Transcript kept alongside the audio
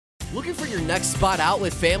Looking for your next spot out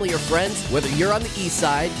with family or friends? Whether you're on the east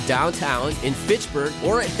side, downtown, in Fitchburg,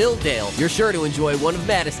 or at Hilldale, you're sure to enjoy one of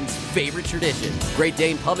Madison's favorite traditions. Great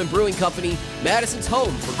Dane Pub and Brewing Company, Madison's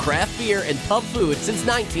home for craft beer and pub food since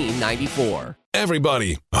 1994.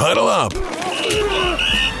 Everybody, huddle up.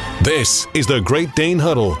 This is the Great Dane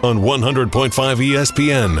Huddle on 100.5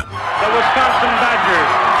 ESPN. The Wisconsin Badgers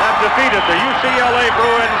have defeated the UCLA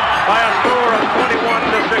Bruins by a score of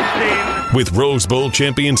 21-16. With Rose Bowl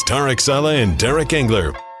champions Tarek, Saleh, and Derek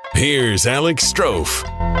Engler. Here's Alex Strouf.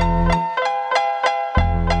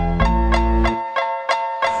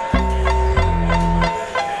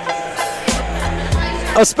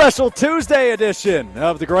 A special Tuesday edition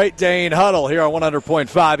of the Great Dane Huddle here on 100.5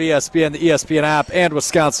 ESPN, the ESPN app, and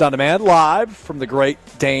Wisconsin On Demand, live from the Great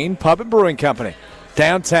Dane Pub and Brewing Company,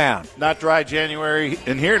 downtown. Not dry January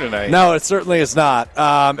in here tonight. No, it certainly is not.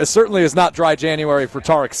 It certainly is not dry January for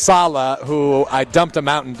Tarek Saleh, who I dumped a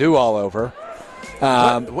Mountain Dew all over.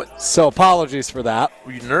 What? So apologies for that.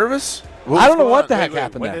 Were you nervous? I don't know what the heck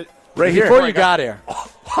happened there. Right here. Before you got here.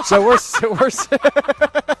 So we're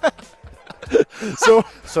So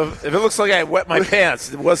if it looks like I wet my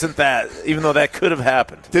pants, it wasn't that, even though that could have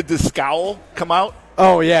happened. Did the scowl come out?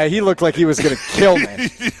 Oh, yeah, he looked like he was going to kill me.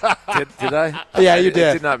 Did I? Yeah, you did.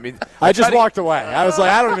 I did not mean. I just walked away. I was like,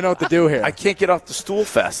 I don't even know what to do here. I can't get off the stool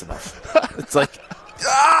fast enough. It's like,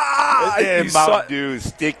 Mountain Dew,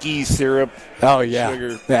 sticky syrup. Oh, yeah.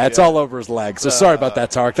 Sugar. Yeah, it's all over his legs. So sorry about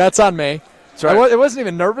that, Tarek. That's on me. Right. It wasn't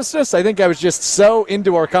even nervousness. I think I was just so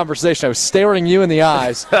into our conversation. I was staring you in the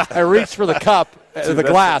eyes. I reached for the cup, the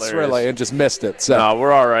glass, hilarious. really, and just missed it. So no,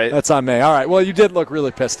 we're all right. That's on me. All right. Well, you did look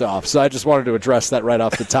really pissed off, so I just wanted to address that right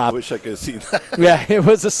off the top. I wish I could have seen that. Yeah, it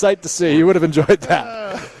was a sight to see. You would have enjoyed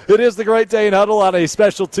that. It is the Great Dane Huddle on a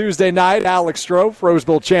special Tuesday night. Alex Strouf, Rose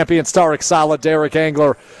Bowl champions Tarek, Saleh, Derek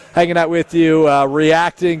Engler, hanging out with you,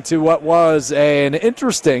 reacting to what was an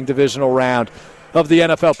interesting divisional round of the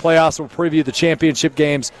NFL playoffs. We'll preview the championship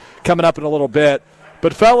games coming up in a little bit.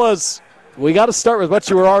 But, fellas, we got to start with what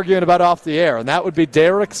you were arguing about off the air, and that would be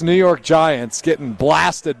Derek's New York Giants getting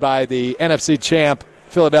blasted by the NFC champ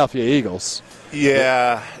Philadelphia Eagles.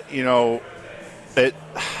 Yeah, you know, it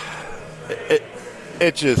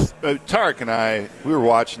just Tarek and I, we were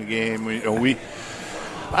watching the game.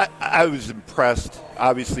 I was impressed.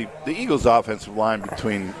 Obviously, the Eagles' offensive line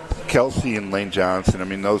between Kelsey and Lane Johnson. I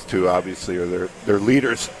mean, those two obviously are their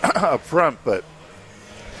leaders up front. But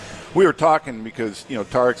we were talking because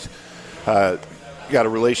Tarek's got a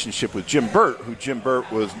relationship with Jim Burt, who Jim Burt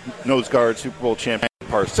was nose guard Super Bowl champion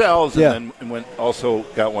Parcells, and then also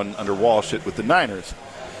got one under Walsh with the Niners,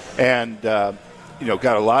 and got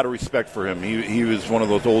a lot of respect for him. He was one of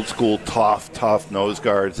those old school tough nose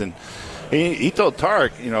guards, and he told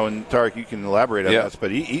Tarek, and Tarek, you can elaborate on this,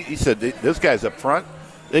 but he said those guys up front,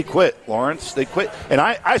 they quit. Lawrence, they quit. And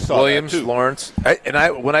I saw Williams, that too. Lawrence.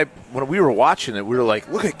 When we were watching it, we were like,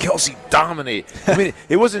 look at Kelsey dominate. I mean,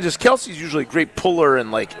 it wasn't just Kelsey's usually a great puller and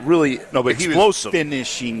really but explosive. He was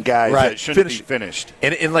finishing guys that shouldn't be finished.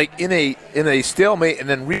 And in a stalemate and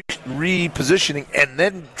then repositioning and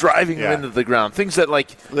then driving them into the ground. Things that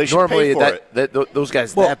normally those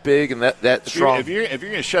guys that big and that strong. If you're going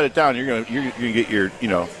to shut it down, you're going to get your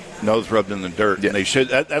nose rubbed in the dirt, and they should.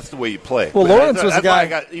 That's the way you play. Well, but Lawrence was a guy. Why I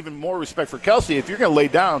got even more respect for Kelsey. If you're going to lay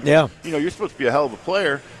down, you're supposed to be a hell of a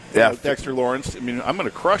player. Yeah, Dexter Lawrence. I mean, I'm going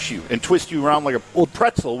to crush you and twist you around like a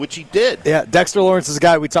pretzel, which he did. Yeah, Dexter Lawrence is a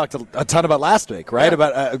guy we talked a ton about last week, right? Yeah.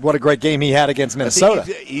 About what a great game he had against Minnesota.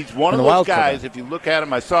 He's one of those guys. If you look at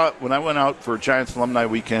him, I saw it when I went out for Giants Alumni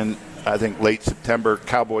Weekend. I think late September,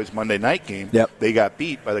 Cowboys Monday night game. Yep. They got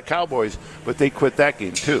beat by the Cowboys, but they quit that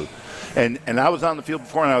game too. And I was on the field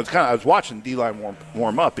before, and I was watching D-line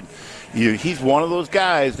warm up, and he's one of those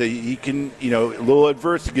guys that he can, a little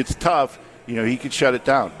adversity gets tough, he can shut it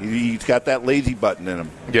down. He's got that lazy button in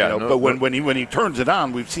him. Yeah. But when he turns it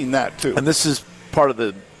on, we've seen that too. And this is part of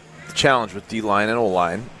the challenge with D-line and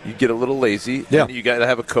O-line. You get a little lazy. Yeah. And you got to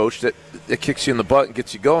have a coach that kicks you in the butt and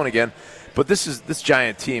gets you going again. But this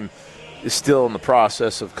Giant team is still in the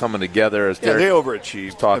process of coming together. As they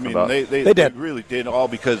overachieved. About. They really did, all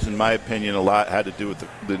because, in my opinion, a lot had to do with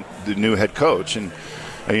the new head coach. And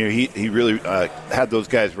he really had those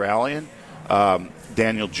guys rallying.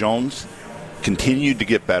 Daniel Jones continued to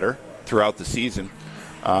get better throughout the season.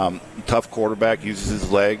 Tough quarterback, uses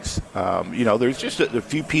his legs. There's just a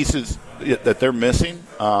few pieces that they're missing.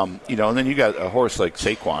 And then you got a horse like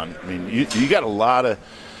Saquon. I mean, you got a lot of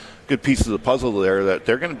good pieces of the puzzle there that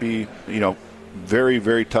they're going to be, very,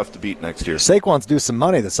 very tough to beat next year. Saquon's due some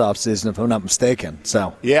money this offseason, if I'm not mistaken.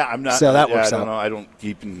 So yeah, I'm not. See how that works I don't out. know. I don't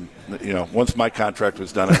keep in. Once my contract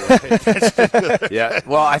was done, I wouldn't pay attention. Yeah.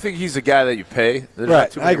 Well, I think he's a guy that you pay. There's Right,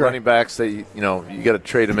 not too I many agree. running backs that you got to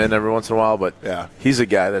trade him in every once in a while. But Yeah. he's a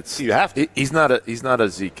guy that's You have to. He's not a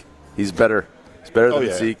Zeke. He's better. He's better than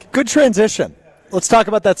yeah. Zeke. good transition. Let's talk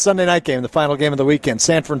about that Sunday night game, the final game of the weekend.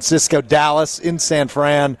 San Francisco, Dallas in San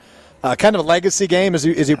Fran. Kind of a legacy game as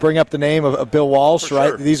you bring up the name of Bill Walsh, For right?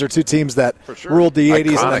 sure. These are two teams that For sure. ruled the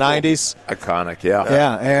 80s and the Iconic. 90s. Iconic, yeah.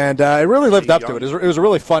 Yeah, and it really lived up to it. It was a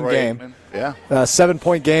really fun Right, game. man. Yeah.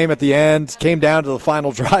 7-point game at the end. Came down to the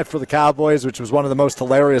final drive for the Cowboys, which was one of the most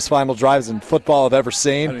hilarious final drives in football I've ever I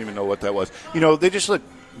seen. don't even know what that was. They just look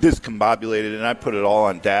discombobulated, and I put it all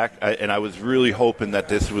on Dak, and I was really hoping that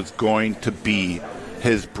this was going to be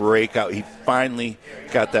his breakout. He finally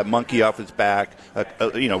got that monkey off his back,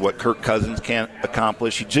 what Kirk Cousins can't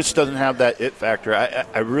accomplish. He just doesn't have that it factor.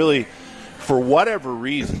 I really, for whatever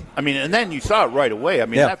reason, and then you saw it right away. Yeah.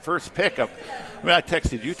 That first pick, I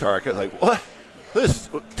texted you, Tarek, I was like, what? This is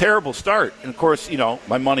a terrible start. And, of course,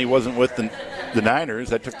 my money wasn't with the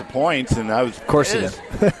Niners. I took the points, and I was Of course you did.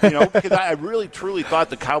 Because I really, truly thought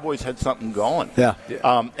the Cowboys had something going. Yeah.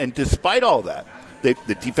 And despite all that,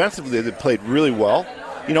 defensively they played really well,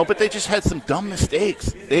 but they just had some dumb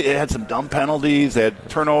mistakes. They had some dumb penalties. They had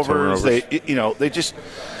turnovers. They just,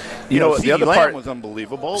 the other Lamb part was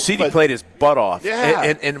unbelievable. CD played his butt off. Yeah.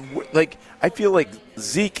 And I feel like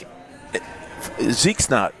Zeke's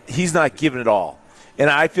he's not giving it all. And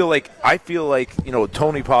I feel like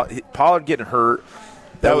Tony Pollard getting hurt,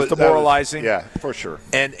 that was demoralizing. Yeah, for sure.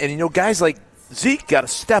 And guys like Zeke got to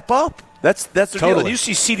step up. That's the deal. Totally. And you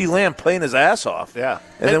see CeeDee Lamb playing his ass off. Yeah.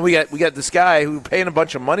 And then we got this guy who we're paying a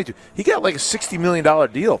bunch of money to. He got like a $60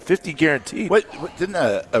 million deal, 50 guaranteed. What didn't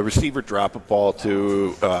a receiver drop a ball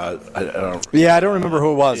to? I don't know. Yeah, I don't remember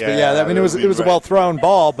who it was, but it was a right. well thrown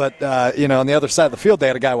ball. But on the other side of the field, they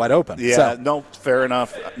had a guy wide open. Yeah, So, no, fair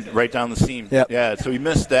enough. Right down the seam. Yep. Yeah, so he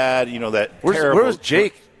missed that. That terrible. Where was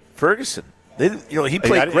Jake Ferguson? He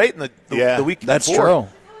played great in the week that's before. true.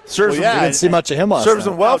 Serves We him, didn't see much of him last serves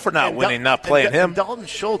night. him well for not winning, not playing him. And Dalton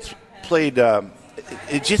Schultz played.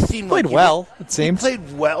 It just seemed Played like well. It seemed he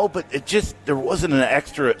played well, but there wasn't an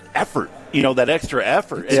extra effort. That extra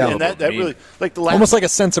effort, Yeah. and that really like the last. Almost like a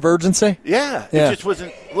sense of urgency. Yeah, Yeah. it just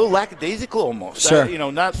wasn't a little lackadaisical almost. Sure.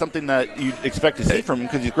 Not something that you'd expect to see from him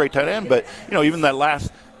because he's a great tight end. But even that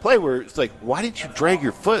last play where it's like, why didn't you drag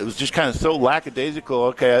your foot? It was just kind of so lackadaisical.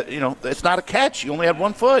 Okay, it's not a catch. You only had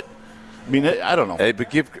one foot. I don't know. Hey,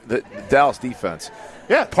 but give the Dallas defense.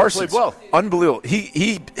 Yeah, Parsons, played well. Unbelievable.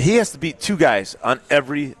 He has to beat two guys on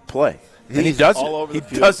every play, and he does all it. over He the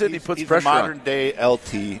field. does it. He puts he's pressure a on. modern day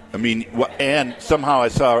LT. And somehow I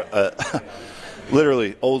saw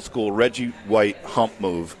literally old school Reggie White hump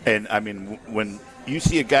move. And when you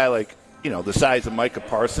see a guy like the size of Micah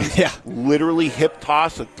Parsons, Yeah. literally hip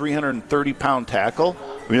toss a 330-pound tackle.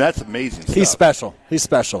 That's amazing stuff. He's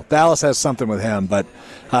special. Dallas has something with him, but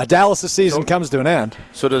Dallas' season comes to an end.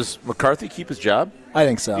 So does McCarthy keep his job? I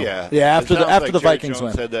think so. Yeah. After It sounds like the Jerry Vikings Jones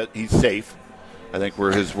win. said that he's safe, I think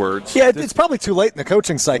were his words. Yeah, it's probably too late in the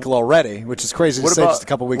coaching cycle already, which is crazy to say just a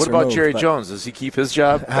couple weeks What about removed, Jerry but- Jones? Does he keep his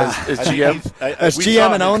job as GM? As we GM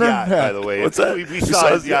saw and his one? yacht, Yeah. by the way. What's that? We You saw saw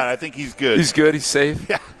his his yacht. yacht? I think he's good. He's good. He's safe.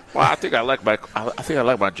 Yeah. Well, I think I like my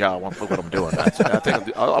job. I want to look what I'm doing. I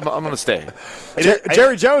think I'm going to stay.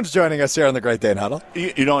 Jerry Jones joining us here on the Great Dane Huddle.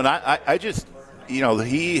 And I just,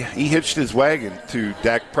 he hitched his wagon to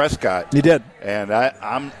Dak Prescott. He did. And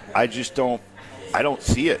I just don't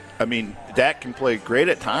see it. Dak can play great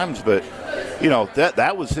at times, but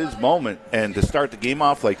that was his moment, and to start the game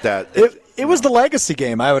off like that. It was the legacy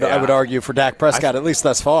game, I would argue, for Dak Prescott, at least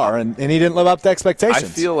thus far, and he didn't live up to expectations. I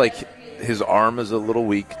feel like his arm is a little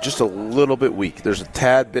weak, just a little bit weak. There's a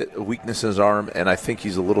tad bit of weakness in his arm, and I think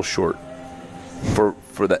he's a little short for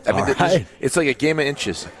that. Right. It's like a game of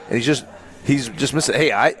inches, and he's just missing.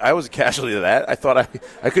 Hey, I was a casualty of that. I thought I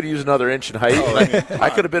could have used another inch in height.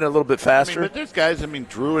 I could have been a little bit faster. But there's guys,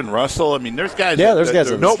 Drew and Russell, there's guys. Yeah, there's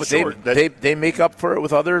guys. No, but they make up for it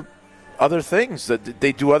with other things. That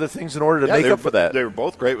they do other things in order to make up for that. They were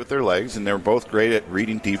both great with their legs, and they were both great at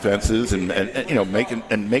reading defenses and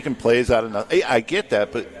making plays out of nothing. I get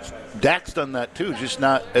that, but Dak's done that too, just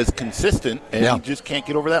not as consistent, and he just can't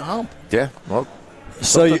get over that hump. Yeah, well,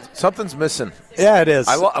 something's missing. Yeah, it is.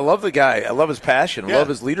 I love the guy. I love his passion. Yeah. I love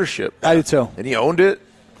his leadership. I do too. And he owned it.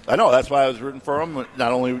 I know, that's why I was rooting for him.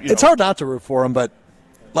 Not only It's hard not to root for him, but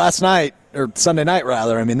last night, or Sunday night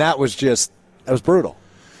rather, that was brutal.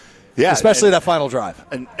 Yeah, especially that final drive.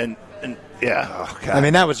 And Yeah. Oh, God. I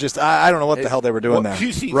mean, that was just, I don't know what the hell they were doing there. Did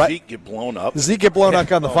you see right? Zeke get blown up? Zeke get blown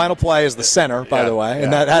up on the final play as the center, by the way,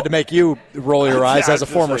 and that had to make you roll your eyes as a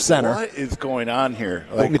former center. What is going on here?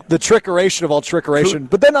 The trickeration of all trickeration.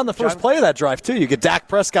 But then on the first play of that drive, too, you get Dak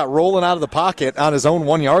Prescott rolling out of the pocket on his own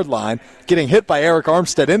 1-yard line, getting hit by Eric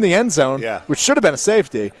Armstead in the end zone, which should have been a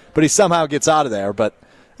safety, but he somehow gets out of there. But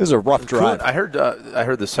it was a rough drive. Kuhn, I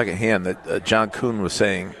heard the second hand that John Kuhn was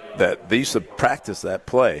saying that they used to practice that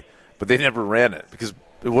play, but they never ran it because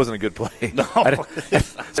it wasn't a good play. No.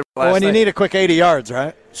 When you need a quick 80 yards,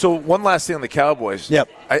 right? So one last thing on the Cowboys. Yep.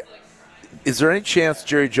 Is there any chance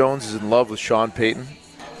Jerry Jones is in love with Sean Payton?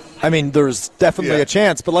 I mean, there's definitely a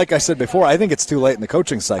chance, but like I said before, I think it's too late in the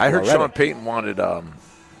coaching cycle. I heard already. Sean Payton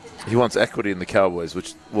he wants equity in the Cowboys,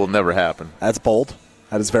 which will never happen. That's bold.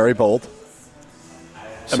 That is very bold.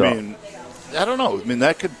 So. I mean, I don't know. I mean,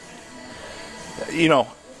 that could,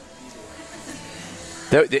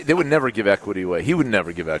 They would never give equity away. He would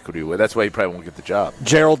never give equity away. That's why he probably won't get the job.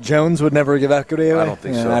 Gerald Jones would never give equity away? I don't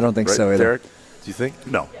think so. I don't think so either. Derek, do you think?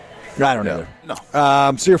 No. I don't either.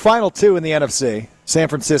 No. So your final two in the NFC, San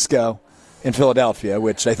Francisco and Philadelphia,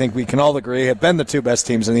 which I think we can all agree have been the two best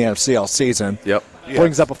teams in the NFC all season. Yep.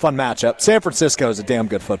 Brings up a fun matchup. San Francisco is a damn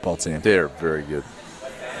good football team. They're very good.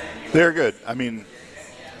 They're good. I mean,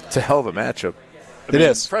 it's a hell of a matchup. It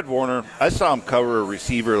is. Fred Warner, I saw him cover a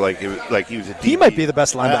receiver like he was a DB. He might be the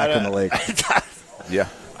best linebacker in the league. Yeah.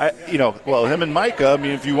 Him and Micah, I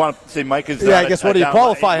mean, if you want to say Micah's I guess what do you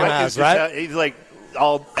qualify him as, right? He's like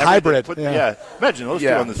all hybrid. Imagine those two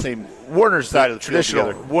on the same Warner's side of the traditional.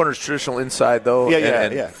 field together. Warner's traditional inside, though.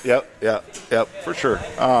 Yep, for sure.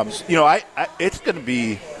 It's going to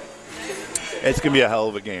be a hell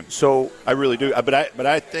of a game. So I really do. But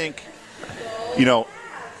I think,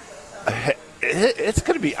 it's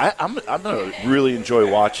going to be. I'm going to really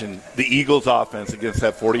enjoy watching the Eagles' offense against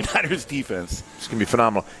that 49ers defense. It's going to be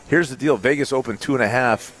phenomenal. Here's the deal: Vegas opened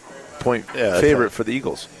 2.5-point favorite for the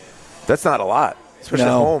Eagles. That's not a lot, especially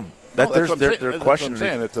at home. They're questioning. That's what I'm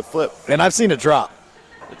saying. It's a flip, and I've seen it drop.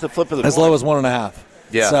 It's a flip of the as low as 1.5.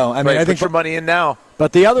 Yeah. So I mean, I think put your money in now.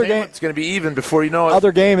 But the other game, it's going to be even before you know it.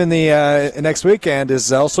 Other game in the next weekend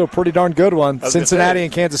is also a pretty darn good one. Cincinnati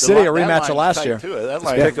and Kansas City, a rematch of last year. That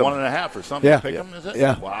line is 1.5 or something. Yeah, Pick 'em, is it?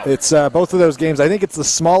 Yeah. Wow. It's both of those games. I think it's the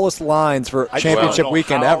smallest lines for championship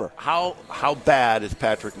weekend ever. How bad is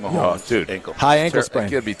Patrick Mahomes' ankle? High ankle sprain.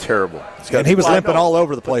 It's going to be terrible. And he was limping all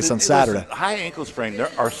over the place on Saturday. High ankle sprain. There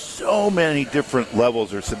are so many different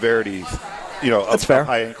levels or severities, That's fair. Of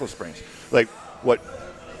high ankle sprains. Like what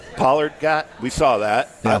Pollard got, we saw that.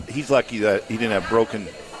 Yeah. He's lucky that he didn't have broken,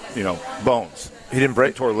 bones. He didn't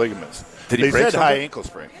break tore ligaments. Did he they break said something? high ankle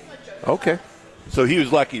sprain. Okay. So he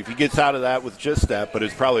was lucky if he gets out of that with just that, but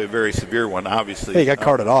it's probably a very severe one, obviously. He got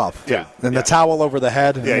carted off. Yeah. And the towel over the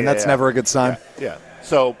head, that's never a good sign. Yeah.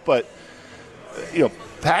 So, but,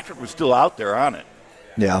 Patrick was still out there on it.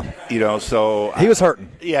 Yeah. So. He was hurting.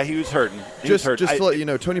 Yeah, he was hurting. Just to let you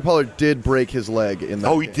know, Tony Pollard did break his leg in that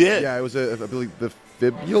Oh, he game. did? Yeah, it was, I believe, the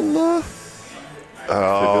fibula.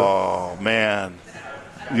 Oh, man.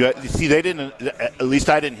 You see, they didn't. At least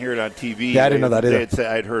I didn't hear it on TV. Yeah, I didn't know that either. They had said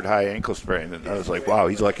I'd heard high ankle sprain, and I was like, "Wow,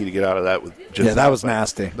 he's lucky to get out of that with just." Yeah, that was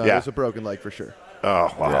nasty. No, it was a broken leg for sure. Oh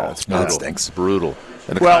wow, Yeah, it's brutal. That stinks. Brutal.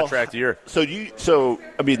 And the contract year. So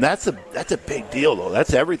I mean, that's a big deal though.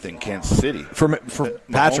 That's everything. Kansas City for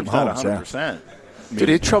Patrick Mahomes. 100%. Dude,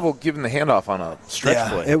 he had trouble giving the handoff on a stretch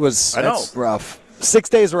play. It was. I know. Rough. 6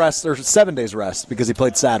 days rest or 7 days rest because he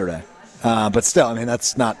played Saturday. But still, I mean,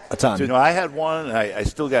 that's not a ton. I had one. And I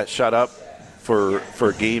still got shut up for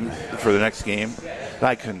a game for the next game.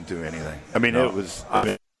 I couldn't do anything. I mean, it was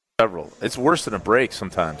several. It's worse than a break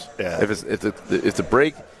sometimes. Yeah. If the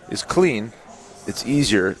break is clean, it's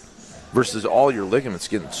easier versus all your ligaments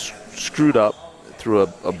getting screwed up through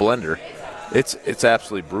a blender. It's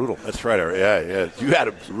absolutely brutal. That's right. Yeah. You had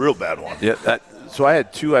a real bad one. Yeah. So I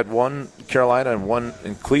had two. I had one in Carolina and one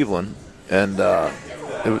in Cleveland, and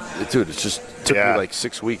it just took me like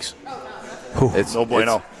 6 weeks. It's no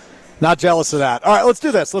bueno. Not jealous of that. All right, let's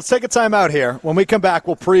do this. Let's take a time out here. When we come back,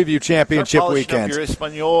 we'll preview championship weekend. Your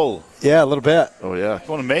Espanol. Yeah, a little bit. Oh, yeah.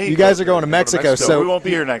 Going to Mexico. You guys are going to Mexico, so we won't be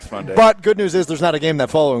here next Monday. But good news is there's not a game that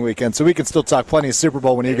following weekend, so we can still talk plenty of Super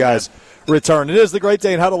Bowl when you guys return. It is the Great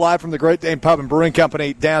Dane Huddle live from the Great Dane Pub and Brewing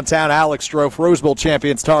Company downtown. Alex Strouf, Rose Bowl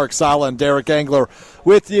champions Tarek, Saleh, and Derek Engler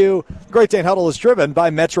with you. The Great Dane Huddle is driven by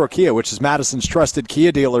Metro Kia, which is Madison's trusted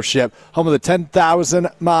Kia dealership, home of the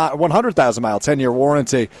 100,000-mile 10-year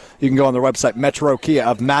warranty. You can go on their website,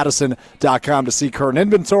 metrokiaofmadison.com, to see current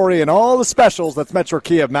inventory and all the specials. That's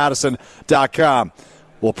metrokiaofmadison.com.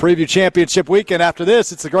 We'll preview championship weekend after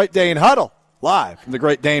this. It's the Great Dane Huddle live from the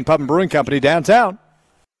Great Dane Pub and Brewing Company downtown.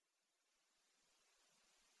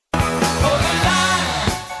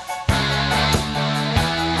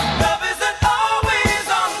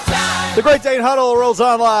 The Great Dane Huddle rolls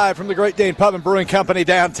on live from the Great Dane Pub and Brewing Company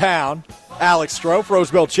downtown. Alex Strouf,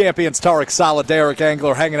 Rose Bowl champions Tarek, Saleh, Derek,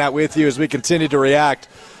 Engler hanging out with you as we continue to react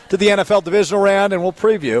to the NFL Divisional round, and we'll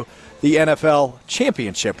preview the NFL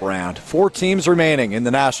Championship round. 4 teams remaining in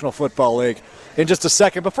the National Football League in just a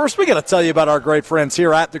second. But first, we got to tell you about our great friends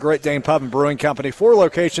here at the Great Dane Pub and Brewing Company. 4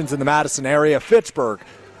 locations in the Madison area: Fitchburg,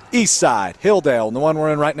 East Side, Hilldale, and the one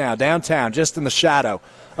we're in right now, downtown, just in the shadow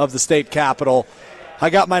of the state capitol. I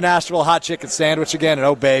got my Nashville hot chicken sandwich again, and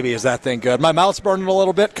oh, baby, is that thing good. My mouth's burning a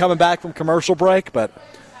little bit coming back from commercial break, but,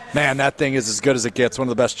 man, that thing is as good as it gets. One of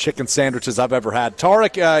the best chicken sandwiches I've ever had.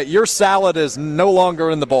 Tarek, your salad is no longer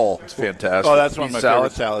in the bowl. It's fantastic. Oh, that's one of my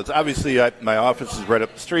favorite salads. Obviously, my office is right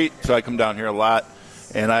up the street, so I come down here a lot.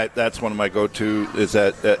 And that's one of my go-to is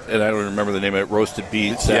that, and I don't remember the name of it, roasted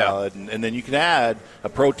beef salad. Yeah. And then you can add a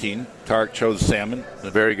protein. Tarek chose salmon.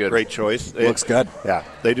 Very good. Great choice. Looks good. Yeah,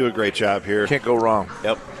 they do a great job here. Can't go wrong.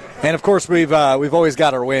 Yep. And, of course, we've always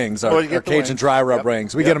got our wings, our Cajun dry rub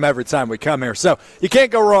rings. We get them every time we come here. So you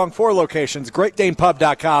can't go wrong. 4 locations.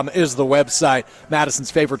 GreatDanePub.com is the website.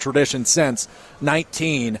 Madison's favorite tradition since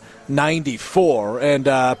 1994. And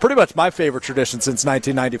pretty much my favorite tradition since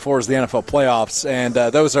 1994 is the NFL playoffs. And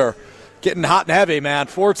those are getting hot and heavy, man.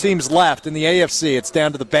 4 teams left in the AFC. It's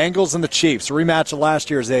down to the Bengals and the Chiefs, a rematch of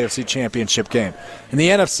last year's AFC Championship game. In the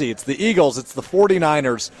NFC, it's the Eagles, it's the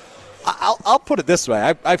 49ers. I'll put it this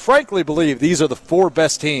way. I frankly believe these are the 4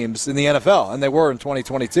 best teams in the NFL, and they were in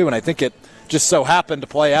 2022, and I think it just so happened to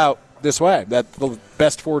play out this way, that the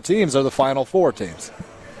best 4 teams are the final 4 teams.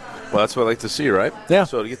 Well, that's what I like to see, right? Yeah.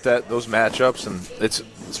 So to get those matchups, and it's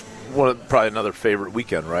one of, probably another favorite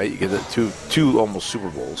weekend, right? You get two almost Super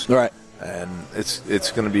Bowls. Right. And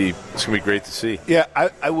it's going to be great to see. Yeah,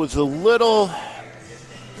 I was a little,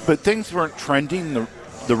 but things weren't trending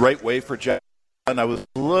the right way for Jeff. And I was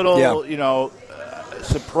a little,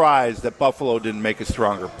 surprised that Buffalo didn't make a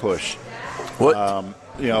stronger push. What?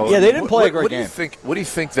 They didn't play a great game. What do you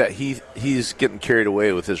think that he's getting carried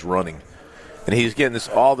away with his running, and he's getting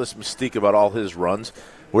all this mystique about all his runs?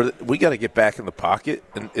 We got to get back in the pocket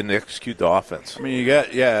and execute the offense. I mean, you got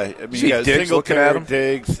Diggs single looking at him.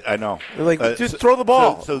 Diggs. I know. They're like, just throw the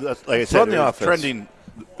ball. So that's, like I said, it was trending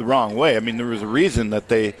the wrong way. I mean, there was a reason that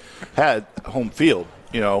they had home field.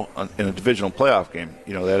 In a divisional playoff game,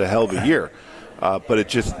 they had a hell of a year, but it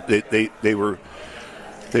just they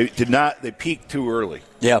peaked too early.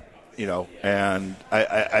 Yeah, and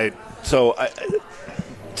I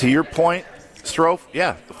to your point, Strouf,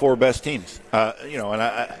 the 4 best teams. And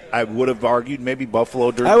I would have argued maybe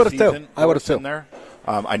Buffalo during the season. I would have too. In there.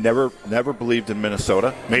 I never believed in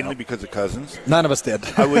Minnesota, mainly because of Cousins. None of us did.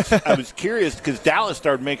 I was curious because Dallas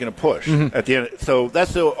started making a push at the end. So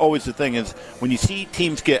that's always the thing is when you see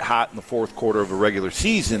teams get hot in the 4th quarter of a regular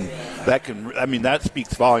season, that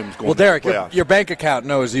speaks volumes going. Well, Derek, to the playoffs. your bank account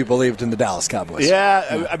knows you believed in the Dallas Cowboys.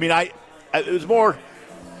 Yeah, it was more.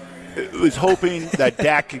 It was hoping that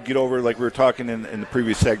Dak could get over, like we were talking in the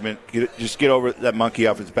previous segment, get over that monkey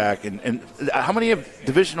off his back. And how many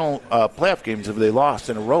divisional playoff games have they lost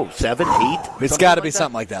in a row? 7, 8? It's got to be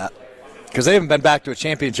something like that. Because they haven't been back to a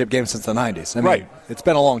championship game since the 90s. I mean, It's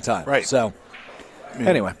been a long time. Right. So,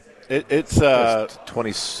 anyway. It's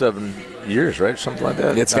 27 years, right? Something like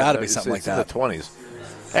that. It's got to be something like that. In the 20s.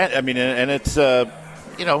 And it's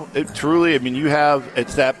it truly.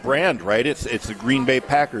 It's that brand, right? It's the Green Bay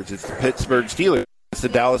Packers, it's the Pittsburgh Steelers, it's the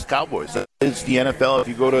Dallas Cowboys. It's the NFL. If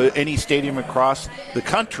you go to any stadium across the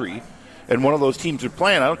country, and one of those teams are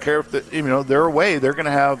playing, I don't care if they're away, they're going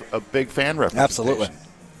to have a big fan representation. Absolutely.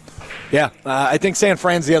 Yeah, I think San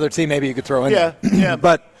Fran's the other team. Maybe you could throw in. Yeah,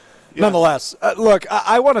 but. Yeah. Nonetheless, look,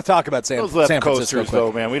 I want to talk about San Francisco. Coasters,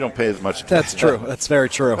 though, man, we don't pay as much attention. That's true. That's very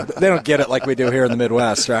true. They don't get it like we do here in the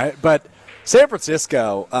Midwest, right? But San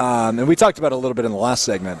Francisco, and we talked about it a little bit in the last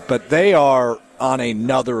segment, but they are on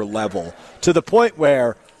another level to the point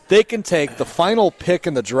where they can take the final pick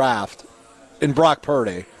in the draft in Brock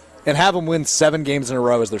Purdy and have him win 7 games in a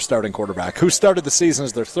row as their starting quarterback, who started the season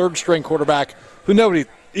as their 3rd-string quarterback, who nobody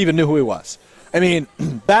even knew who he was. I mean,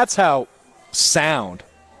 that's how sound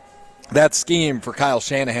that scheme for Kyle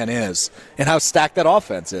Shanahan is and how stacked that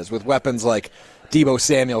offense is with weapons like Deebo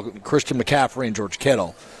Samuel, Christian McCaffrey, and George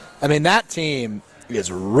Kittle. I mean, that team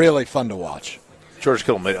is really fun to watch. George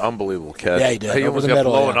Kittle made an unbelievable catch. Yeah, he did. He almost got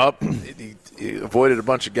blown up. He avoided a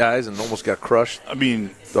bunch of guys and almost got crushed.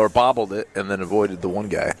 Or bobbled it and then avoided the one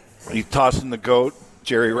guy. He's tossing the goat.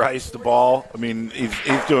 Jerry Rice the ball. I mean, he's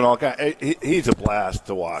doing all kinds. He's a blast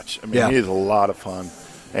to watch. I mean, he is a lot of fun,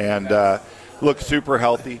 and looks super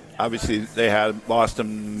healthy. Obviously, they had lost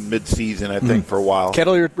him mid-season, I think, for a while.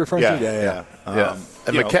 Kettle, you're referring to? Yeah.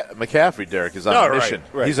 And McCaffrey, Derek, is on a mission.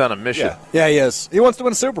 Right. He's on a mission. Yeah, he is. He wants to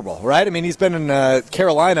win a Super Bowl, right? I mean, he's been in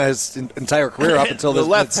Carolina his entire career up until this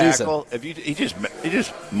left season. tackle. He just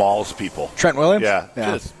mauls people. Trent Williams? Yeah.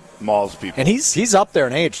 Just mauls people. And he's up there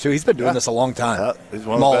in age, too. He's been doing this a long time. He's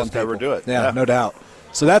one of the best to ever do it. Yeah, no doubt.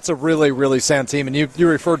 So that's a really, really sound team. And you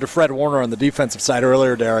referred to Fred Warner on the defensive side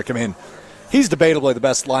earlier, Derek. I mean, he's debatably the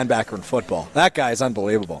best linebacker in football. That guy is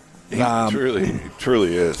unbelievable. He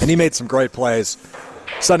truly is. And he made some great plays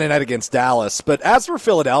Sunday night against Dallas. But as for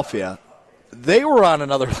Philadelphia, they were on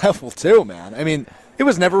another level too, man. I mean, it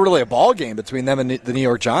was never really a ball game between them and the New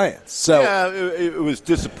York Giants. So it was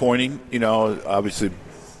disappointing. Obviously,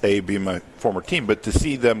 they being my former team, but to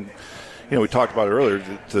see them, we talked about it earlier,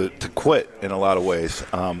 to quit in a lot of ways,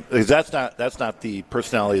 because that's not the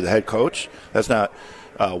personality of the head coach. That's not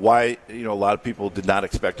why a lot of people did not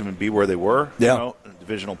expect them to be where they were. Yeah. In a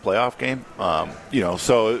divisional playoff game.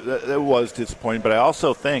 So it was disappointing. But I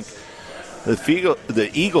also think the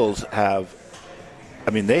Eagles have. I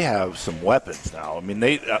mean, they have some weapons now. I mean,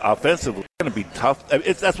 they offensively going to be tough.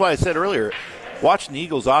 That's why I said earlier, watching the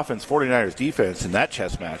Eagles offense, 49ers defense in that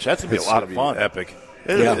chess match, that's going to be a lot of fun. Epic.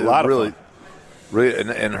 It's a lot of fun. Really,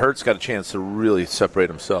 and Hurts got a chance to really separate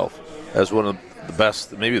himself as one of the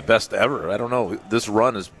best, maybe the best ever. I don't know. This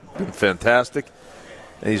run has been fantastic,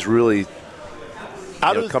 and he's really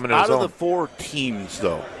coming to his own. Out of the four teams,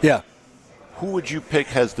 though, who would you pick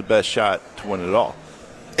has the best shot to win it all?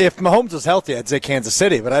 If Mahomes is healthy, I'd say Kansas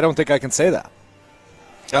City, but I don't think I can say that.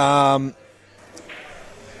 I'll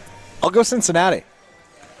go Cincinnati.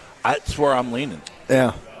 That's where I'm leaning.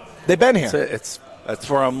 Yeah. They've been here. That's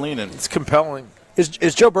where I'm leaning. It's compelling.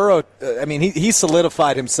 Is Joe Burrow, he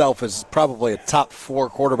solidified himself as probably a top 4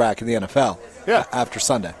 quarterback in the NFL after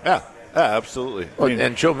Sunday. Yeah, absolutely.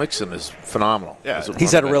 And Joe Mixon is phenomenal. Yeah.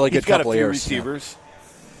 He's had a really good couple of years. He's got a few receivers.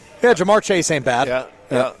 Yeah, Jamar Chase ain't bad.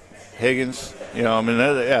 Yeah. Higgins,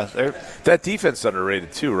 that defense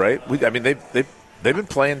underrated too, right? They've been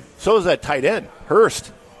playing. So is that tight end,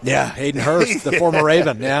 Hurst. Yeah, Hayden Hurst, the former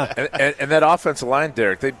Raven. Yeah, and that offensive line,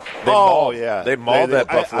 Derek. They mauled that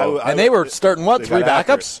Buffalo, and they were starting 3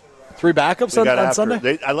 backups? 3 backups on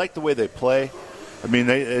Sunday. I like the way they play. I mean,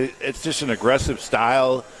 it's just an aggressive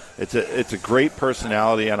style. It's a great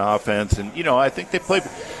personality on offense, and I think they play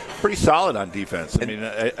pretty solid on defense. I mean,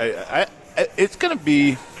 it's going to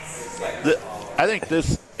be. I think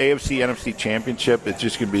this AFC NFC championship is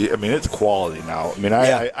just going to be. I mean, it's quality now. I mean,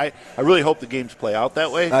 I really hope the games play out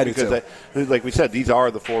that way because, like we said, these are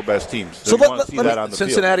the 4 best teams. So you want to see that on the field.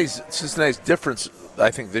 Cincinnati's difference, I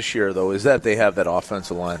think, this year though, is that they have that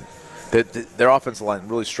offensive line. Their offensive line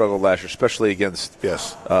really struggled last year, especially against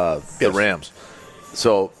the Rams.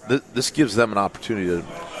 So this gives them an opportunity to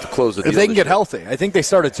close the deal. If they can get healthy, I think they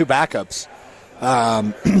started 2 backups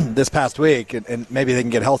this past week, and maybe they can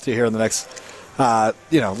get healthy here in the next,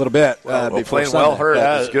 little bit. Playing well, hurt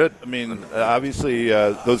is good. I mean, obviously,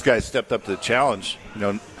 those guys stepped up to the challenge.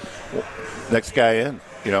 Next guy in,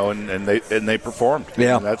 and they performed.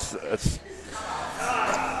 Yeah, and that's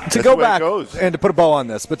to go back and to put a bow on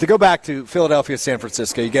this, but to go back to Philadelphia, San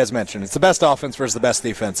Francisco, you guys mentioned it's the best offense versus the best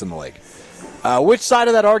defense in the league. Which side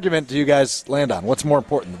of that argument do you guys land on? What's more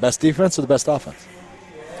important, the best defense or the best offense?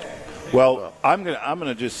 Well, I'm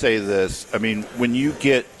gonna just say this. I mean, when you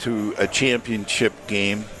get to a championship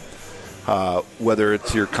game, whether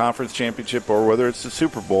it's your conference championship or whether it's the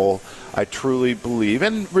Super Bowl, I truly believe,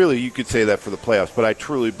 and really you could say that for the playoffs, but I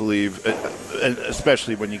truly believe, and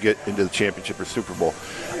especially when you get into the championship or Super Bowl,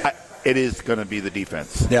 it is going to be the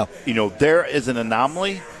defense. Yeah. There is an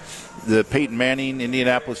anomaly. The Peyton Manning,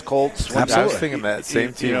 Indianapolis Colts. Absolutely. I was thinking that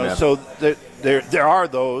same team. Man. So there are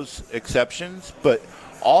those exceptions, but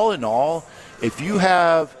all in all, if you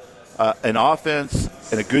have an offense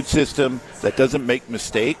and a good system that doesn't make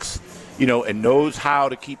mistakes, and knows how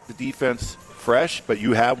to keep the defense fresh, but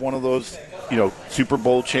you have one of those, Super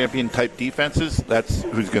Bowl champion type defenses, that's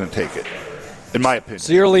who's going to take it, in my opinion.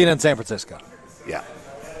 So you're leaning San Francisco. Yeah.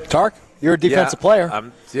 Tarek, you're a defensive player.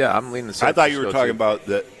 I'm leaning San Francisco. I thought you were talking about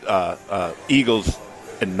the Eagles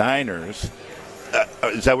and Niners.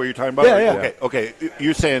 Is that what you're talking about? Yeah. Okay.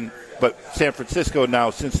 You're saying, but San Francisco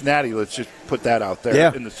now, Cincinnati, let's just put that out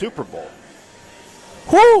there in the Super Bowl.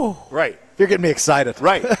 Whoo! Right. You're getting me excited.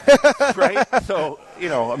 Right. Right. So,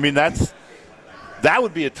 I mean, that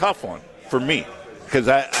would be a tough one for me because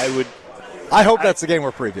I hope that's the game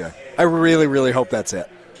we're previewing. I really, really hope that's it.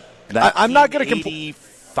 I'm not going to complain.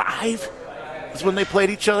 85? is when they played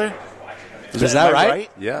each other. Is that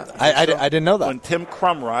right? Yeah. I didn't know that. When Tim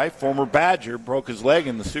Crumry, former Badger, broke his leg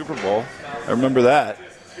in the Super Bowl. I remember that.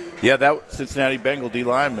 Yeah, that Cincinnati Bengal D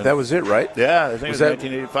lineman. That was it, right? Yeah, I think it was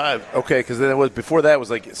 1985. Okay, because then it was before that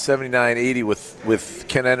was like 79-80 with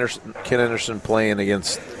Ken Anderson playing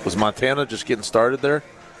against, was Montana just getting started there?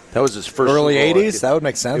 That was his first early Super Bowl. 80s. That would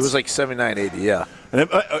make sense. It was like 79-80, yeah.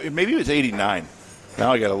 And maybe it was 89.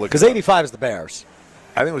 Now I got to look. Because 85 is the Bears.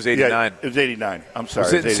 I think it was 89. Yeah, it was 89. I'm sorry.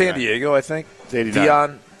 Was it in San Diego, I think? It's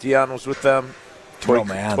 89. Dion was with them.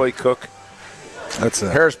 Toy Cook. That's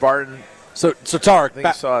it. Harris Barton. So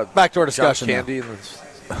Tarek, back to our discussion. John Candy.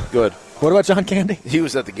 Good. What about John Candy? He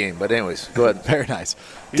was at the game, but anyways, go ahead. Very nice.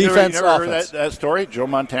 You Defense, never offense. heard that story? Joe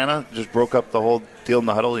Montana just broke up the whole deal in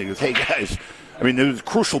the huddle. He goes, hey, guys. I mean, it was a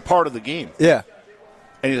crucial part of the game. Yeah.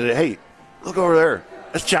 And he said, hey, look over there.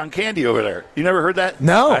 That's John Candy over there. You never heard that?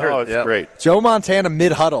 No. It's great. Joe Montana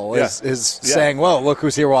mid-huddle is saying, whoa, look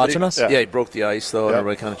who's here watching us. Yeah, he broke the ice, though, and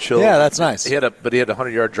everybody kind of chilled. Yeah, that's nice. He had a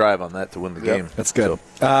 100-yard drive on that to win the game. That's good.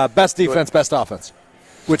 So. Best defense, best offense.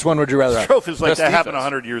 Which one would you rather have? Strouf is like Best that defense. happened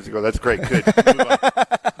 100 years ago. That's great. Good. Move on.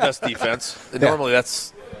 Best defense. Normally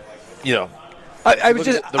that's, I'm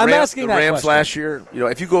Rams, asking that Rams question. last year,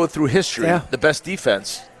 if you go through history, the best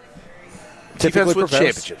defense wins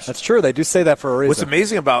championships. That's true. They do say that for a reason. What's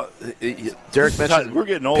amazing about Derek mentioned we're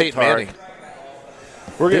getting old, Peyton Manning.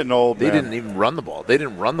 We're getting old. They man. didn't even run the ball. They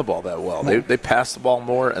didn't run the ball that well. They passed the ball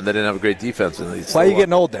more, and they didn't have a great defense. Why are you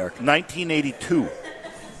getting old, Derek? 1982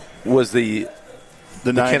 was the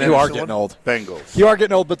Ken You are Anderson getting old. Bengals. You are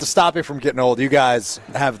getting old, but to stop you from getting old, you guys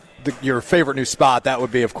have your favorite new spot. That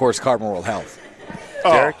would be, of course, Carbon World Health.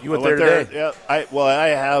 Derek, you went there today. Yeah, I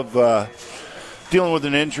have dealing with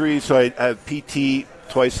an injury, so I have PT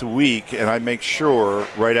twice a week, and I make sure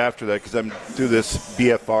right after that, because I'm do this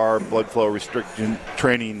BFR, blood flow restriction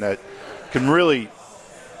training that can really,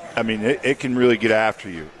 it can really get after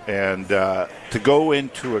you. And to go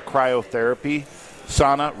into a cryotherapy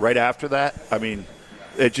sauna right after that,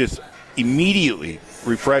 it just immediately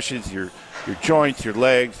refreshes your joints, your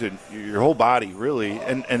legs, and your whole body, really.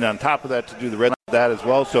 And on top of that, to do the red light that as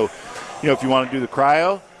well. So, if you want to do the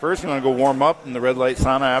cryo first, you want to go warm up in the red light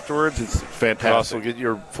sauna afterwards, it's fantastic. You also get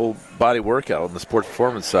your full body workout on the sports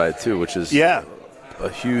performance side, too, which is a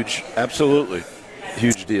huge, absolutely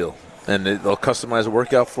huge deal. And they'll customize a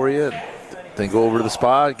workout for you, and then go over to the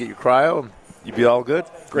spa, get your cryo, and you'll be all good.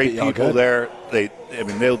 Great people there.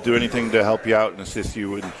 They'll do anything to help you out and assist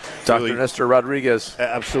you. And Dr. really, Nestor Rodriguez.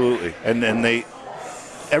 Absolutely. And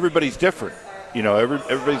everybody's different.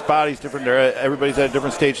 Everybody's body's different. Everybody's at a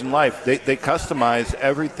different stage in life. They customize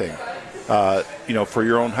everything, for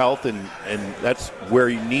your own health, and that's where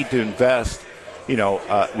you need to invest.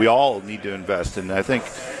 We all need to invest. And I think,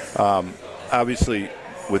 obviously,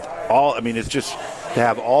 with all, it's just to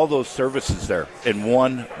have all those services there in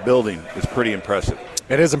one building is pretty impressive.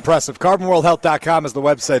 It is impressive. CarbonWorldHealth.com is the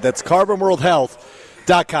website. That's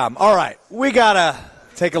CarbonWorldHealth.com. All right, we got to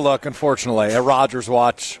take a look, unfortunately, at Rogers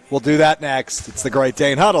Watch. We'll do that next. It's the Great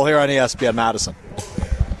Dane Huddle here on ESPN Madison.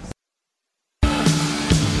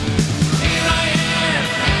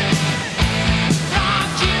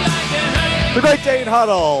 The Great Dane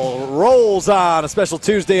Huddle rolls on, a special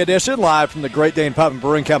Tuesday edition, live from the Great Dane Pub and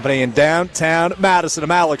Brewing Company in downtown Madison.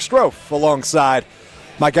 I'm Alex Strouf, alongside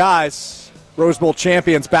my guys, Rose Bowl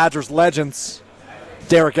champions, Badgers legends,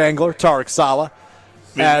 Derek Engler, Tarek Saleh.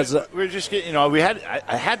 We're just getting,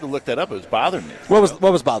 I had to look that up. It was bothering me. What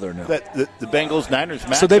was bothering you? That the Bengals-Niners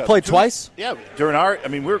matchup. So they played twice? Yeah, during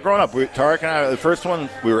we were growing up. Tarek and I, the first one,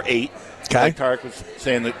 we were 8. Okay. Like Tarek was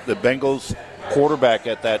saying that the Bengals quarterback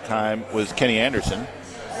at that time was Kenny Anderson.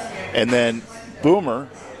 And then Boomer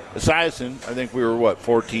Esiason, I think we were,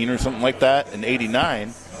 14 or something like that, in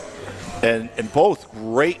 89. And both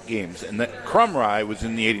great games. And that Crumry was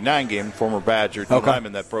in the 89 game, former Badger,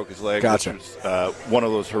 lineman that broke his leg. Gotcha. Which was one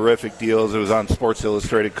of those horrific deals. It was on Sports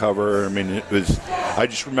Illustrated cover. I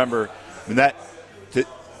just remember, that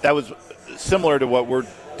was similar to what we're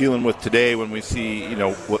dealing with today when we see,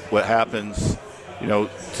 what happens, to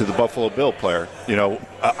the Buffalo Bill player,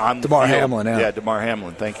 on Damar Hamlin. Yeah, Damar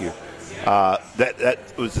Hamlin. Thank you.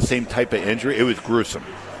 That was the same type of injury. It was gruesome.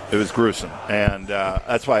 And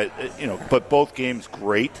that's why, but both games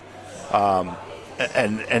great.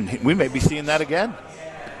 And we may be seeing that again.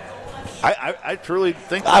 I truly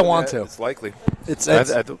think I want to. It's likely. I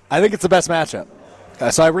think it's the best matchup.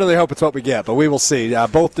 So I really hope it's what we get, but we will see.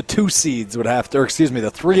 Both the 2 seeds would have to,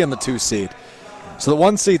 the 3 and the 2 seed. So the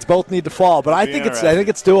 1 seeds both need to fall, but I think it's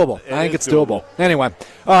doable. I think it's doable. Anyway,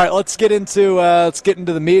 all right, let's get into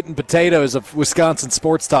the meat and potatoes of Wisconsin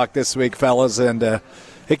sports talk this week, fellas. And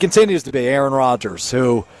it continues to be Aaron Rodgers,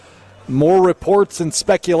 who more reports and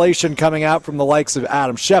speculation coming out from the likes of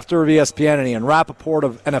Adam Schefter of ESPN and Ian Rappaport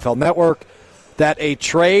of NFL Network that a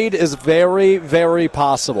trade is very, very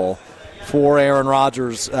possible for Aaron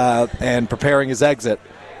Rodgers and preparing his exit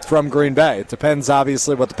from Green Bay. It depends,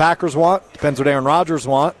 obviously, what the Packers want. Depends what Aaron Rodgers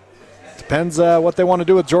want. Depends what they want to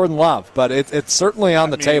do with Jordan Love. But it's certainly on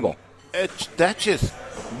the table. That just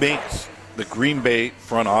makes the Green Bay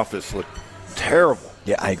front office look terrible.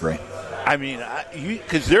 Yeah, I agree. I mean,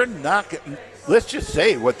 because they're not getting, let's just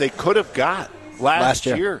say what they could have got last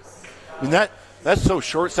year. I mean, that's so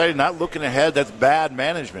short-sighted, not looking ahead. That's bad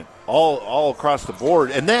management all across the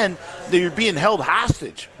board. And then you're being held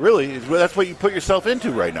hostage, really. That's what you put yourself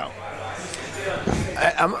into right now.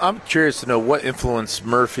 I'm curious to know what influence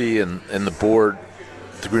Murphy and the board,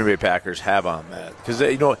 the Green Bay Packers, have on that. Because,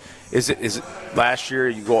 is it last year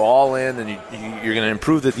you go all in and you're going to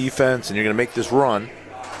improve the defense and you're going to make this run,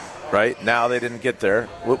 right? Now they didn't get there.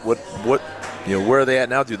 What where are they at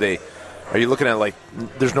now? Are you looking at like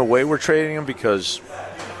there's no way we're trading him because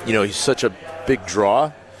he's such a big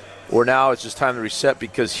draw, or now it's just time to reset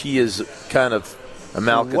because he is kind of a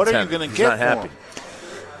malcontent? What are you going to get? Not happy.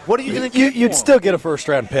 What are you going to get? You'd still get a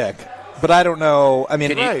first-round pick, but I don't know. I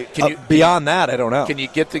mean, beyond that, I don't know. Can you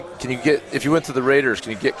get if you went to the Raiders?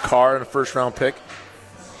 Can you get Carr in a first-round pick?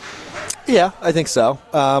 Yeah, I think so.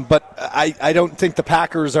 But I don't think the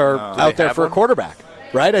Packers are out there for a quarterback.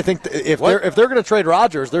 Right? I think if they're going to trade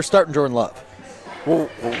Rodgers, they're starting Jordan Love. Well,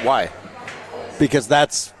 why? Because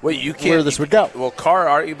that's where this would go. Well, Carr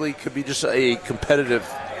arguably could be just a competitive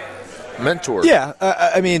mentor. Yeah,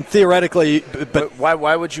 I mean theoretically, but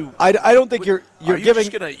why would you? I don't think you're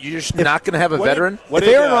giving. You're just not going to have a veteran. If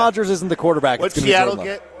Aaron Rodgers isn't the quarterback, what it's Seattle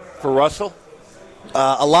get for Russell?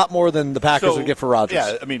 A lot more than the Packers would get for Rodgers.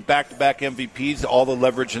 Yeah, I mean, back-to-back MVPs, all the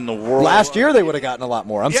leverage in the world. Last year they would have gotten a lot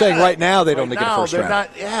more. I'm saying right now they don't get a first round.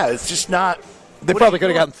 It's just not. They probably could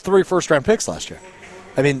have gotten 3 first-round picks last year.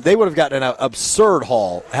 I mean, they would have gotten an absurd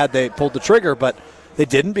haul had they pulled the trigger, but they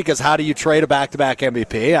didn't because how do you trade a back-to-back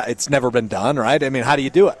MVP? It's never been done, right? I mean, how do you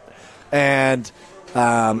do it? And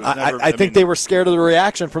I think they were scared of the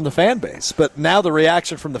reaction from the fan base. But now the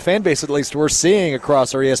reaction from the fan base, at least we're seeing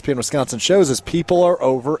across our ESPN Wisconsin shows, is people are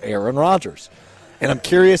over Aaron Rodgers. And I'm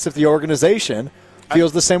curious if the organization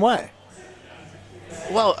feels the same way.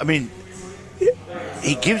 Well, I mean,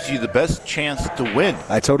 he gives you the best chance to win.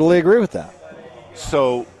 I totally agree with that.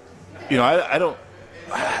 So, I don't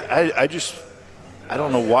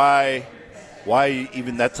know why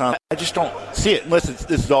even that's on. I just don't see it unless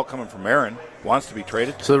this is all coming from Aaron. Wants to be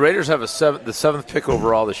traded. So the Raiders have the 7th pick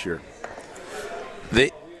overall this year.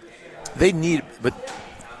 They need, but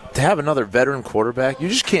to have another veteran quarterback, you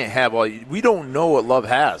just can't have all. We don't know what Love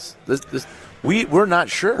has. We're not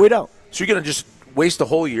sure. We don't. So you're going to just waste a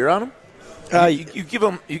whole year on him? You give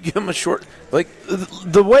him a short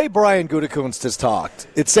the way Brian Gutekunst has talked.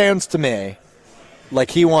 It sounds to me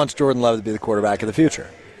like he wants Jordan Love to be the quarterback of the future.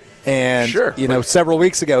 And, several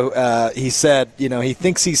weeks ago, he said, he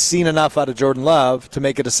thinks he's seen enough out of Jordan Love to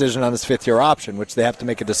make a decision on his 5th-year option, which they have to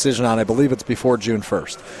make a decision on. I believe it's before June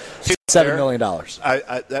 1st. $7 million.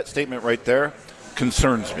 That statement right there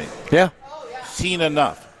concerns me. Yeah. Seen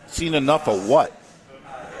enough. Seen enough of what?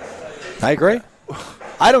 I agree.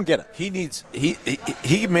 I don't get it.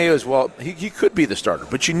 He may as well. He could be the starter,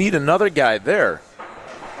 but you need another guy there.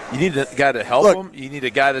 You need a guy to help him. You need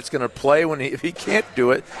a guy that's going to play if he can't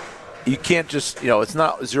do it. You can't just, it's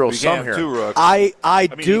not zero sum here. Two rooks. I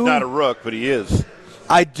mean, he's not a rook, but he is.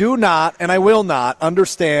 I do not, and I will not,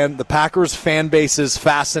 understand the Packers fan base's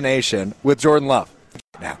fascination with Jordan Love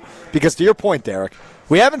now. Because to your point, Derek,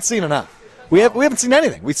 we haven't seen enough. We haven't seen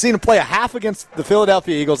anything. We've seen him play a half against the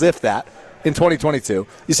Philadelphia Eagles, if that, in 2022.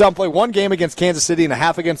 You saw him play one game against Kansas City and a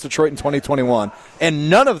half against Detroit in 2021. And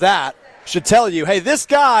none of that should tell you, hey, this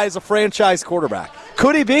guy is a franchise quarterback.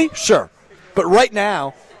 Could he be? Sure. But right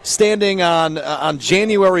now, standing on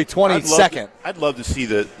January 22nd. I'd love to see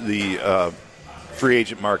the free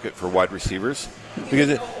agent market for wide receivers.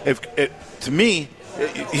 Because to me,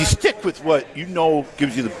 you stick with what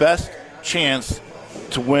gives you the best chance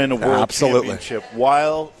to win a world championship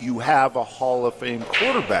while you have a Hall of Fame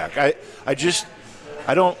quarterback. You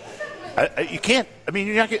can't. I mean,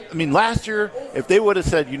 you're not getting. I mean, last year, if they would have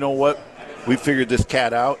said, you know what, we figured this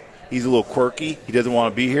cat out. He's a little quirky. He doesn't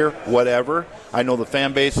want to be here. Whatever. I know the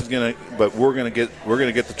fan base is gonna, but we're gonna get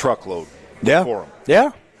the truckload for him.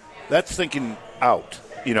 Yeah, that's thinking out.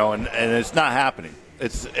 And it's not happening.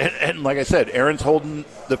 And like I said, Aaron's holding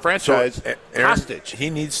the franchise hostage. He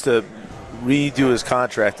needs to redo his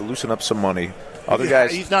contract to loosen up some money. Other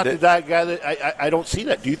guys, he's not that guy. That I don't see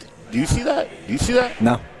that. Do you? Do you see that? Do you see that?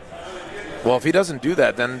 No. Well, if he doesn't do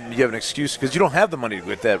that, then you have an excuse because you don't have the money to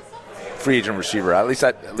get that free agent receiver. At least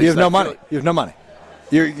you have no money. You have no money.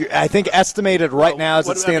 You're, I think estimated right now as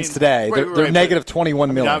it stands today, they're negative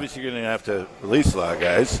 $21 million. Obviously, you're going to have to release a lot of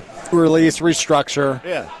guys. Release, restructure.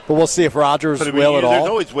 Yeah. But we'll see if Rodgers will at all. There's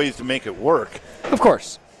always ways to make it work. Of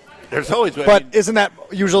course. There's always. But isn't that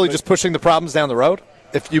usually just pushing the problems down the road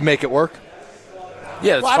if you make it work?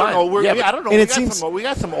 Yeah, it's fine. I don't know. I don't know. And We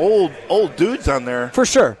got some old dudes on there. For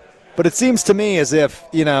sure. But it seems to me as if,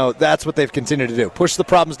 that's what they've continued to do. Push the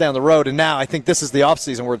problems down the road. And now I think this is the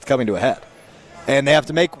offseason where it's coming to a head. And they have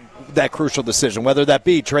to make that crucial decision, whether that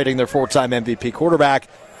be trading their 4-time MVP quarterback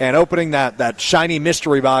and opening that shiny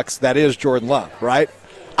mystery box that is Jordan Love, right?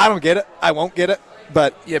 I don't get it. I won't get it.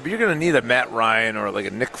 But you're going to need a Matt Ryan or like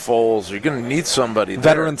a Nick Foles. You're going to need somebody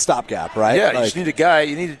veteran stopgap, right? Yeah, you just need a guy.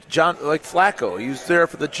 You need John like Flacco. He was there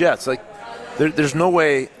for the Jets. Like, there's no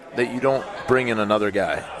way that you don't bring in another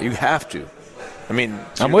guy. You have to. I mean,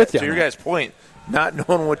 I'm with you. To your guys' point, not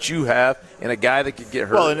knowing what you have and a guy that could get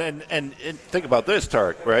hurt. Well, and think about this,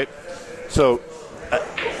 Tarek, right? So,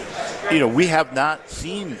 we have not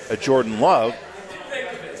seen a Jordan Love,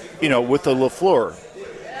 with a LaFleur,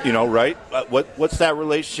 right? What's that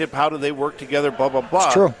relationship? How do they work together? Blah, blah, blah.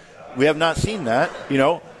 It's true. We have not seen that,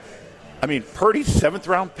 I mean, Purdy's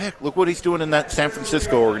 7th-round pick. Look what he's doing in that San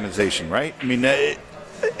Francisco organization, right? I mean,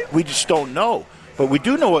 we just don't know. But we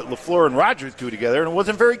do know what LaFleur and Rodgers do together, and it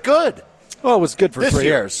wasn't very good. Well, it was good for 3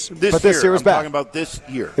 years. But this year was bad. I'm talking about this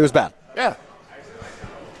year. It was bad. Yeah.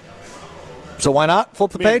 So why not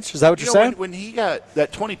flip the page? Is that what you're saying? When he got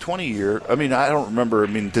that 2020 year, I don't remember.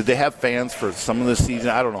 did they have fans for some of the season?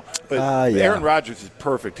 I don't know. But Aaron Rodgers is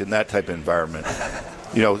perfect in that type of environment.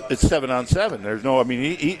 It's 7-on-7. There's no.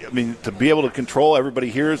 To be able to control, everybody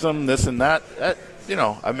hears him. This and that.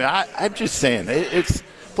 I'm just saying it's.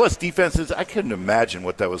 Plus defenses, I couldn't imagine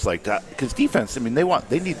what that was like. Because defense, they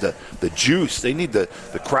need the juice, they need the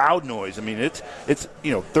crowd noise. It's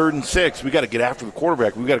 3rd and 6. We got to get after the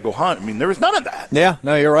quarterback. We got to go hunt. There was none of that. Yeah,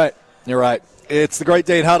 no, you're right. You're right. It's the Great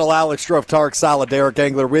Dane Huddle. Alex Strouf, Tarek, Saleh, Derek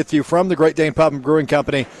Engler with you from the Great Dane Pub and Brewing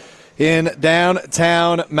Company in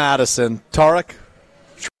downtown Madison. Tarek,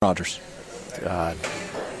 Rodgers. God,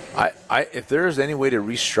 if there is any way to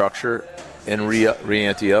restructure and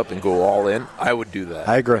re-ante up and go all in, I would do that.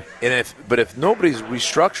 I agree. But if nobody's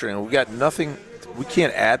restructuring, we got nothing, we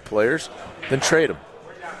can't add players, then trade them.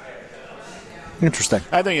 Interesting.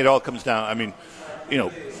 I think it all comes down.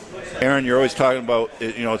 Aaron, you're always talking about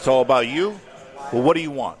it's all about you. Well, what do you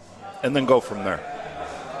want? And then go from there.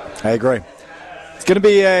 I agree. It's going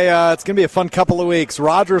to be a fun couple of weeks.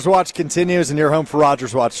 Rodgers Watch continues, and your home for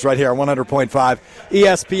Rodgers Watch is right here on 100.5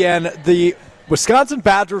 ESPN. The Wisconsin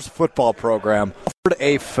Badgers football program offered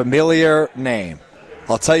a familiar name.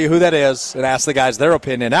 I'll tell you who that is and ask the guys their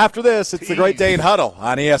opinion. After this, it's the Great Dane Huddle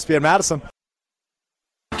on ESPN Madison.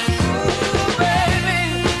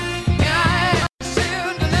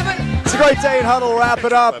 It's the Great Dane Huddle. Wrap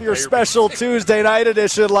it up. Your special Tuesday night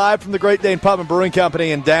edition live from the Great Dane Pub and Brewing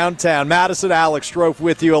Company in downtown Madison. Alex Strouf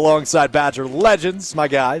with you alongside Badger legends, my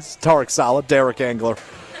guys, Tarek Saleh, Derek Engler.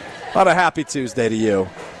 On a happy Tuesday to you.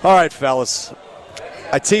 All right, fellas.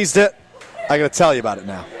 I teased it. I got to tell you about it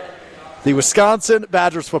now. The Wisconsin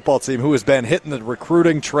Badgers football team, who has been hitting the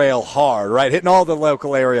recruiting trail hard, right? Hitting all the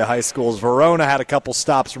local area high schools. Verona had a couple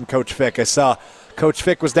stops from Coach Fick. I saw Coach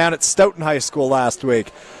Fick was down at Stoughton High School last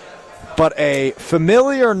week. But a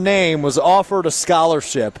familiar name was offered a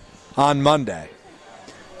scholarship on Monday.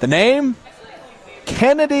 The name?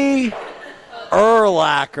 Kennedy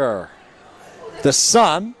Urlacher, the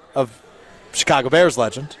son of Chicago Bears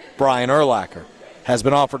legend Brian Urlacher, has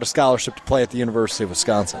been offered a scholarship to play at the University of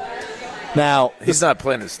Wisconsin. Now he's not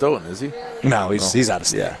playing at Stoughton, is he? No, he's out of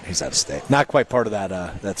state. Yeah. He's out of state. Not quite part of that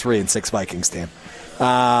 3-6 Vikings team.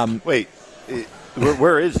 Wait,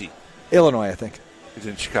 where is he? Illinois, I think. He's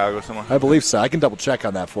in Chicago somewhere? I believe so. I can double check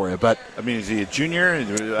on that for you. But is he a junior?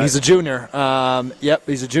 He's a junior. Yep,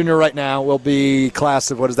 he's a junior right now. Will be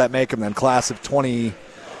class of, what does that make him then? Class of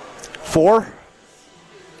 24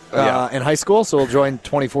 in high school, so he'll join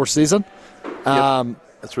 24 season.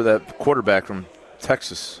 That's where that quarterback from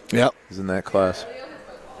Texas is in that class.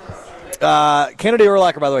 Kennedy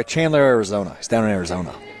Urlacher, by the way, Chandler, Arizona. He's down in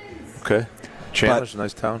Arizona. Okay. Chandler's a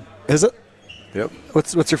nice town. Is it? Yep.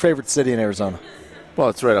 What's your favorite city in Arizona? Well,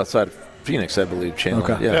 it's right outside of Phoenix, I believe,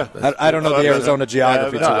 Chandler. Okay. Yeah. I don't know the Arizona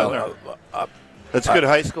geography too well. That's a good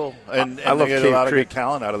high school, and I love they get a lot of good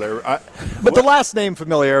talent out of there. But the last name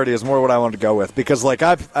familiarity is more what I wanted to go with because,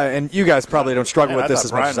 and you guys probably don't struggle with this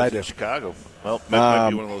as much as I do. In Chicago. Well, might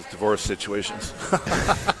be one of those divorce situations.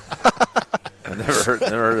 I never Never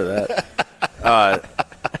heard of that.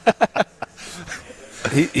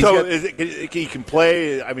 He can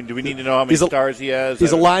play. I mean, do we need to know how many stars he has?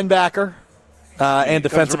 He's a linebacker and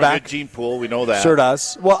defensive back. Good gene pool, we know that. Sure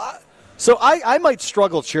does. Well, so I might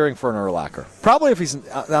struggle cheering for an Urlacher. Probably if he's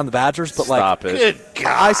on the Badgers, but Stop it. Good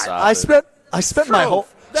God. I spent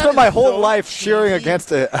my whole life cheering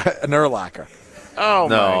against an Urlacher. Oh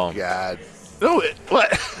No. my God! No,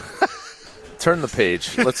 what? Turn the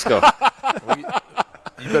page. Let's go.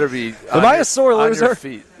 You better be. Am I a sore on loser? your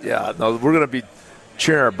feet. Yeah. No, we're gonna be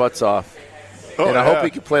cheering our butts off. And I hope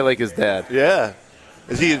he can play like his dad. Yeah.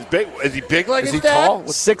 Is he big? Is he big like Is his he dad? tall?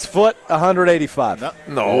 6 foot, 185.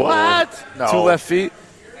 No. What? No. 2 left feet?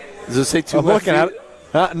 Does it say 2 I'm left looking feet?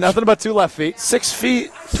 at it. Nothing but 2 left feet. 6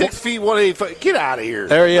 feet. 6 feet, 185. Get out of here.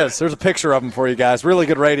 There he is. There's a picture of him for you guys. Really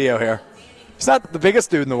good radio here. He's not the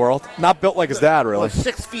biggest dude in the world. Not built like his dad, really. Well,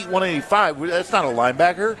 6 feet, 185. That's not a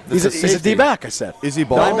linebacker. He's a D-back, I said. Is he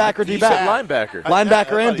bald? Linebacker, D-back. Linebacker.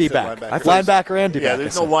 Linebacker and D-back. Linebacker and D-back. Yeah,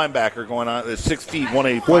 there's no linebacker going on. It's 6 feet,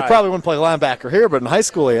 185. Well, he probably wouldn't play linebacker here, but in high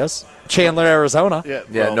school he is. Chandler, Arizona. Yeah,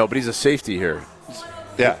 Yeah, no, but he's a safety here.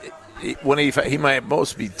 Yeah. 185. He might at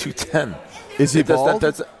most be 210. Is he bald?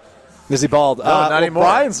 Is he bald? not anymore.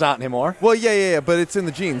 Brian's not anymore. Well, yeah, but it's in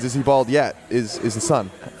the genes. Is he bald yet? Is his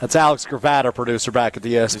son? That's Alex Gravatt, producer back at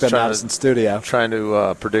the ESPN Madison studio. Trying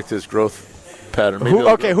to predict his growth pattern. Maybe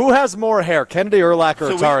Who has more hair, Kennedy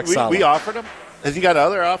Urlacher or Tarek Saleh? we offered him? Has he got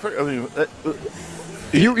other offer? I mean,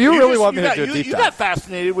 you really want me to do a deep You dive? got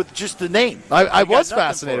fascinated with just the name. I was got nothing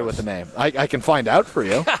fascinated for with us. the name. I can find out for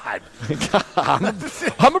you. God.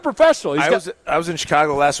 I'm a professional. I was in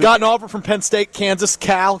Chicago last week. Got an offer from Penn State, Kansas,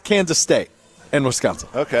 Kansas State, and Wisconsin.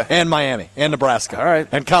 Okay. And Miami, and Nebraska. All right.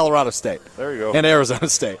 And Colorado State. There you go. And Arizona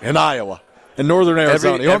State, and Iowa, and Northern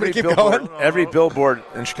Arizona. You want me to keep billboard, going? Every billboard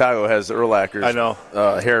in Chicago has the Urlachers. I know.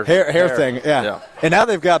 Hair thing, yeah. And now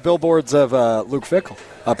they've got billboards of Luke Fickell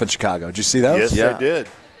up in Chicago. Did you see those? Yes, Yeah. I did.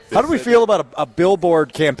 How do we feel about a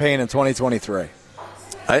billboard campaign in 2023?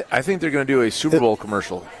 I think they're going to do a Super Bowl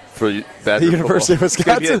commercial for Badger The University of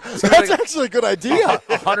football. Wisconsin. It's gonna be That's actually a good idea.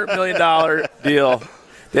 a $100 million deal.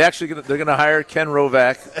 They're going to hire Ken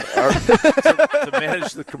Rovac to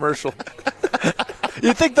manage the commercial.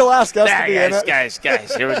 You think they'll ask us to be in it? Guys,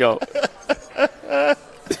 here we go.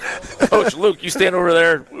 Coach Luke, you stand over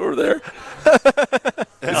there.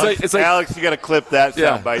 It's like Alex, you got to clip that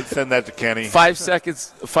Yeah. soundbite. Send that to Kenny. 5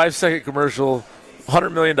 seconds, 5-second commercial,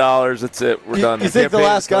 $100 million. That's it. We're done. You think they'll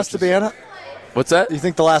ask us to be in it? What's that? You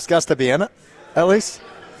think they'll ask us to be in it, at least?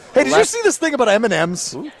 Hey, did you see this thing about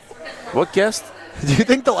M&M's? What guest? Do you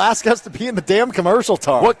think they'll ask us to be in the damn commercial,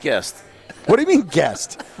 Tar? What guest? What do you mean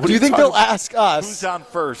guest? Do you think they'll ask Who's us? on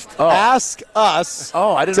first? Ask us.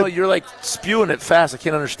 Oh, I didn't know you're like spewing it fast. I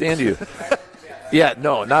can't understand you. Yeah,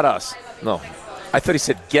 no, not us. No. I thought he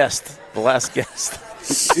said guest, the last guest.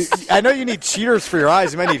 I know you need cheaters for your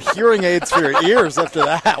eyes. You might need hearing aids for your ears after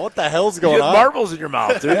that. What the hell's You going got on? marbles in your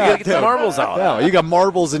mouth, dude. Yeah, you got to get the dude. marbles out. No, you got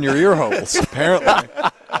marbles in your ear holes, apparently.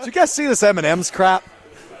 Did you guys see this M&M's crap?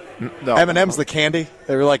 No. M&M's the candy.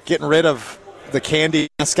 They were like getting rid of the candy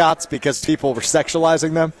mascots because people were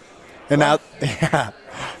sexualizing them. And now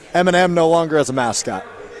M&M no longer has a mascot.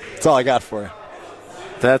 That's all I got for you.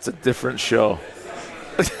 That's a different show.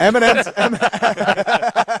 M&M's.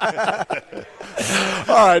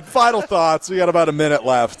 All right, final thoughts. We got about a minute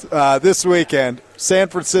left. This weekend, San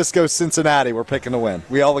Francisco, Cincinnati. We're picking to win.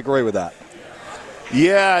 We all agree with that.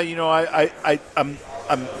 Yeah, you know,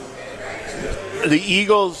 I'm the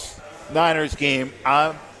Eagles Niners game.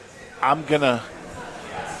 I'm gonna.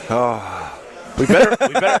 We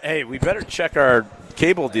better check our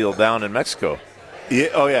cable deal down in Mexico. Yeah.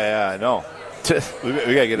 Oh yeah. I know. We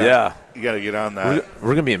gotta get on. Yeah. You gotta get on that. We're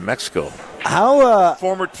gonna be in Mexico. How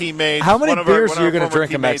Former teammates. How many one of our- beers one are you of our gonna former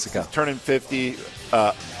drink in teammates Mexico? is turning 50.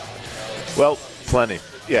 Well, Plenty.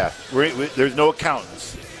 yeah. There's no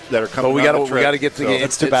accountants that are coming. But we on the trip, got to get the so- game.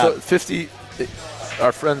 It's too bad. 50.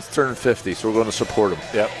 Our friends turning 50, so we're going to support them.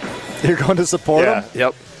 Yep. you're going to support Yeah. him?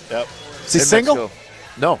 Yep. Yep. Is he In single? Mexico.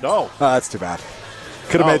 No. No. Oh, that's too bad.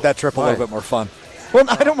 Could have No. made that trip a Why? little bit more fun. Well,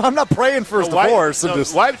 I'm not praying for his divorce. I'm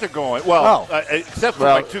just. Wives are going. Well, Oh. except for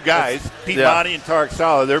Well, my two guys, Pete yeah. Monty and Tarek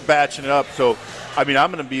Saleh, they're batching it up. So, I mean, I'm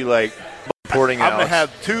going to be like, Supporting I'm going to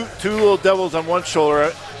Alex. have two little devils on one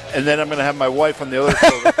shoulder, and then I'm going to have my wife on the other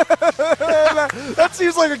shoulder. That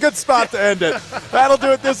seems like a good spot to end it. That'll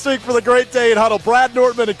do it this week for the Great Day in Huddle. Brad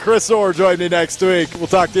Nortman and Chris Orr join me next week. We'll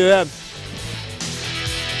talk to you then.